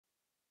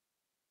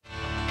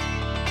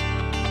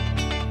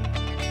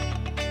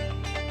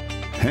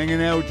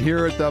Hanging out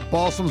here at the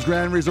Balsams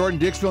Grand Resort in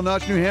Dixville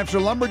Notch, New Hampshire.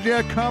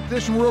 Lumberjack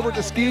competition. We're over at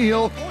the ski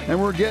hill, and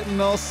we're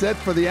getting all set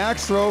for the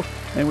axe throw.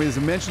 And as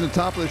I mentioned at the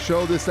top of the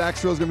show, this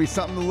axe throw is going to be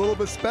something a little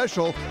bit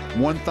special.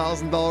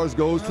 $1,000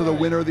 goes to the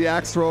winner of the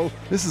axe throw.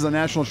 This is a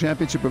national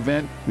championship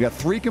event. We got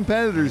 3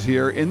 competitors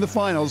here in the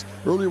finals.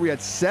 Earlier we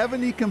had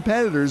 70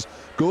 competitors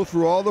go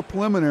through all the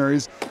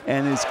preliminaries,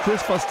 and it's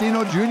Chris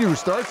Faustino Jr. who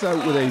starts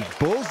out with a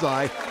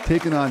bullseye,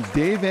 taking on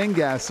Dave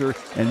Engasser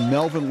and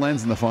Melvin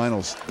Lenz in the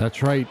finals.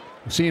 That's right.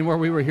 Seeing where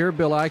we were here,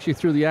 Bill, I actually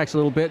threw the axe a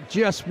little bit.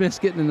 Just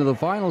missed getting into the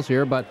finals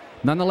here, but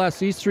nonetheless,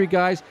 these 3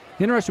 guys,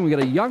 interesting. We got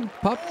a young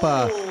pup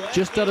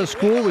just out of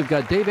school. We've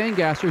got Dave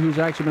Engasser, who's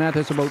actually been at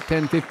this about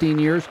 10, 15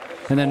 years.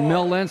 And then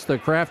Mel Lenz, the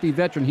crafty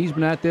veteran, he's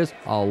been at this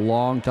a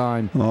long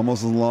time.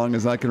 Almost as long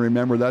as I can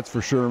remember, that's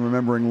for sure.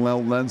 Remembering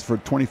Mel Lenz for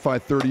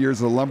 25, 30 years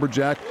as a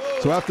lumberjack.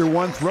 So after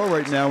one throw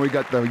right now, we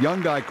got the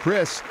young guy,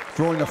 Chris,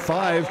 throwing a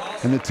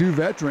 5, and the 2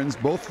 veterans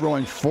both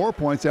throwing 4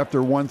 points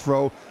after one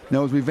throw.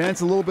 Now as we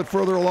advance a little bit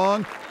further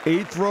along,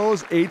 8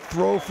 throws, 8th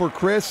throw for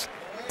Chris.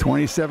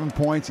 27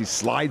 points. He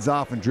slides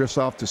off and drifts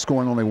off to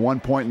scoring only 1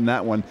 point in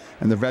that one.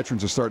 And the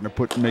veterans are starting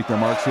to make their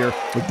marks here,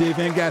 with Dave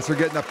Engasser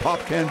getting a pop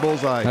can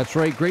bullseye. That's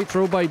right. Great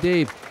throw by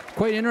Dave.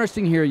 Quite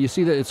interesting here. You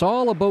see that it's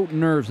all about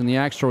nerves in the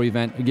axe throw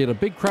event. You get a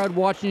big crowd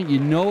watching it. You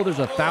know there's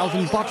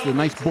 $1,000. A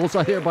nice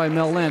bullseye there by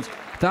Mel Lenz.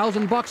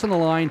 $1,000 on the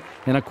line,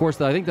 and of course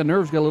I think the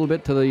nerves get a little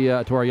bit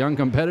to our young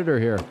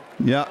competitor here.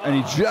 Yeah, and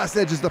he just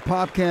edges the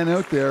pop can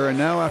out there, and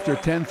now after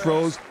 10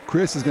 throws,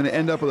 Chris is going to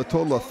end up with a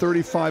total of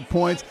 35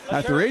 points.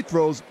 After 8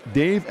 throws,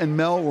 Dave and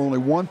Mel were only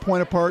 1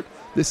 point apart.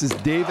 This is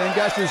Dave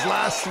Engasser's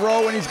last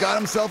throw, and he's got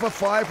himself a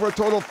 5 for a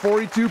total of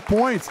 42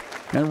 points.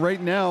 And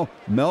right now,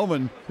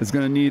 Melvin is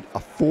going to need a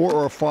 4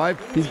 or a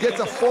 5. He gets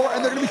a 4,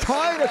 and they're going to be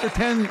tied after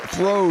 10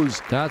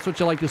 throws. That's what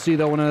you like to see,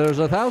 though. When there's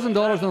 $1,000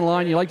 on the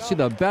line, you like to see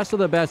the best of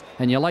the best,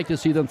 and you like to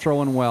see them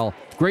throwing well.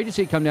 Great to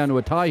see it come down to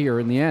a tie here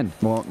in the end.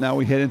 Well, now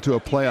we head into a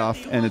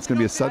playoff, and it's going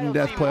to be a sudden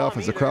death playoff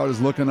as the crowd is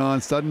looking on.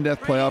 Sudden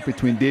death playoff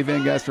between Dave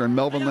Engasser and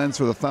Melvin Lenz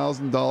for the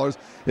 $1,000.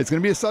 It's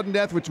going to be a sudden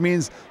death, which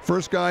means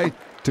first guy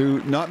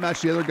to not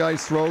match the other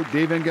guy's throw.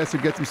 Dave Engasser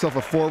gets himself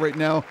a 4 right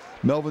now.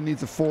 Melvin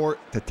needs a 4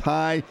 to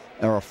tie,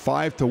 or a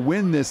 5 to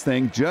win this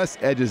thing. Just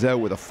edges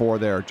out with a 4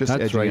 there, just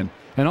That's edging right. in.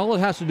 And all it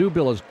has to do,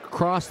 Bill, is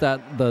cross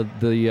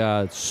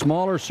the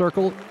smaller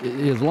circle.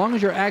 As long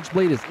as your axe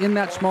blade is in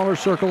that smaller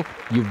circle,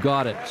 you've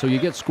got it. So you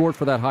get scored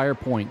for that higher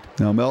point.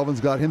 Now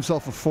Melvin's got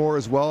himself a 4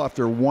 as well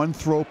after 1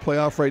 throw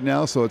playoff right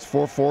now. So it's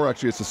 4-4.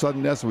 Actually, it's a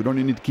sudden death, so we don't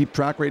even need to keep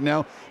track right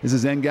now. This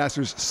is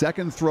Engasser's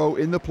 2nd throw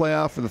in the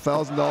playoff for the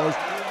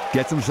 $1,000.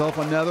 Gets himself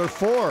another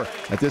 4.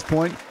 At this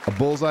point, a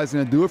bullseye is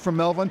going to do it for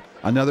Melvin.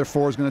 Another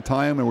 4 is going to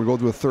tie him, and we'll go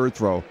to a 3rd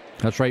throw.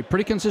 That's right.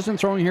 Pretty consistent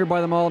throwing here by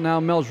them all. Now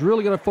Mel's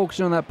really going to focus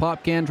on that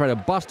pop can, try to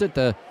bust it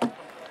to...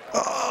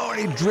 Oh,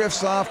 and he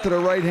drifts off to the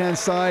right-hand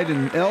side,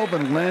 and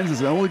Melvin Lenz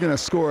is only going to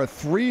score a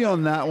 3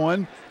 on that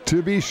one.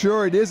 To be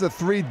sure, it is a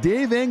 3.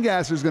 Dave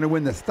Engasser is going to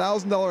win the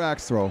 $1,000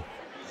 axe throw.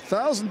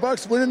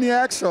 $1,000 winning the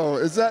axe throw.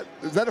 Is that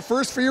a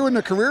first for you in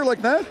a career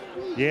like that?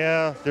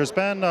 Yeah, there's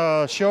been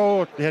a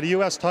show, they had a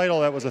U.S.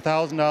 title that was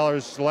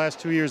 $1,000 the last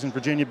 2 years in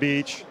Virginia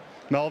Beach.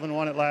 Melvin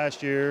won it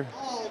last year,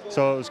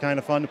 so it was kind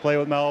of fun to play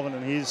with Melvin,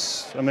 and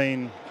he's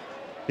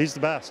the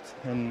best.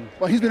 And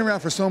well, he's been around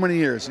for so many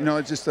years. You know,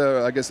 it's just,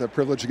 I guess, a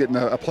privilege of getting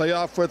a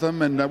playoff with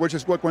him. And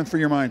what went through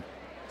your mind?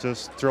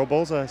 Just throw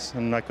bullseyes,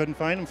 and I couldn't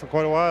find him for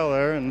quite a while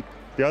there. And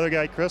the other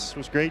guy, Chris,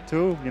 was great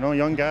too. You know,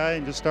 young guy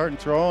and just starting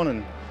throwing,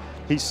 and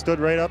he stood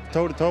right up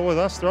toe-to-toe with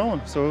us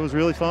throwing. So it was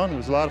really fun. It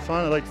was a lot of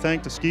fun. I'd like to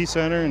thank the Ski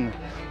Center and the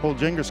whole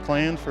Jingers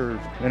clan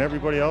and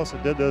everybody else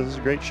that did this. It was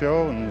a great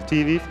show, and the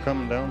TV for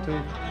coming down too.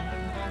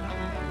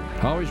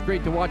 Always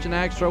great to watch an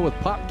axe throw with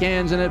pop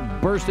cans in it,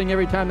 bursting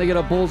every time they get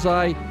a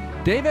bullseye.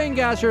 Dave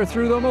Engasser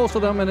threw most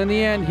of them, and in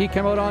the end, he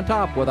came out on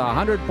top with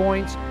 100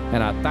 points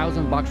and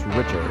 $1,000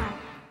 richer.